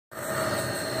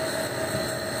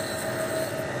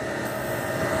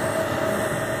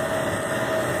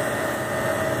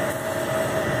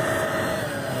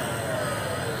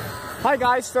Hi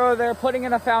guys, so they're putting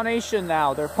in a foundation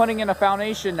now. They're putting in a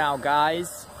foundation now,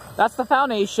 guys. That's the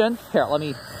foundation. Here,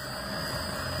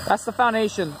 that's the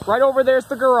foundation. Right over there's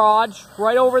the garage.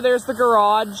 Right over there's the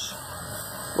garage.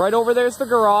 Right over there's the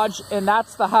garage, and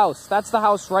that's the house. That's the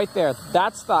house right there.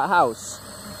 That's the house.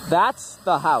 That's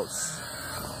the house.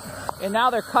 And now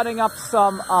they're cutting up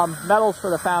some metals for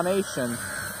the foundation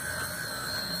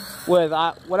with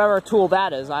whatever tool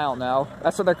that is, I don't know.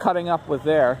 That's what they're cutting up with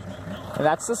there. And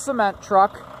that's the cement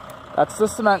truck. That's the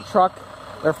cement truck.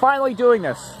 They're finally doing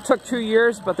this. It took 2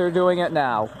 years, but they're doing it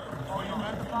now.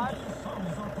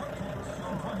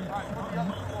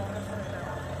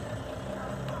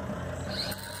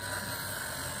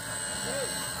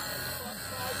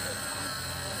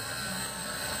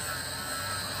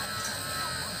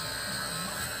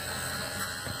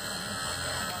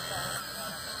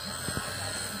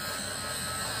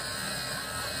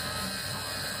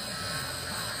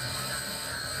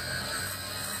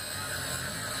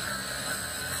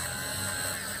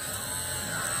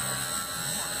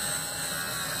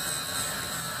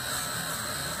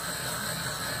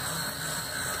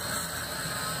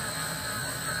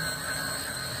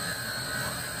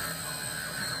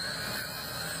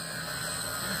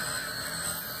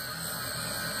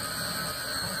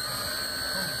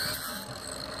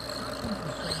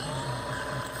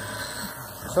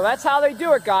 So that's how they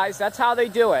do it, guys. That's how they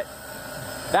do it.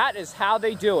 That is how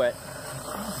they do it.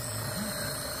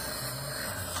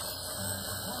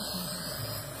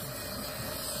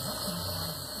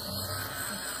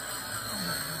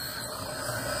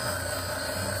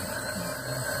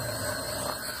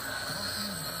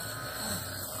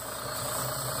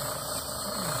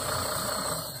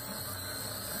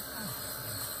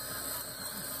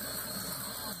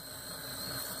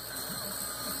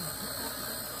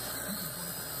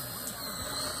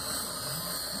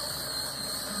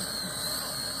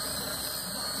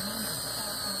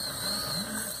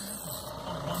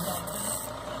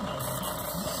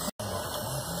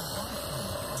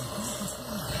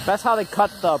 That's how they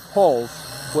cut the poles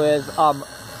with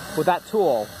that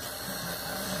tool.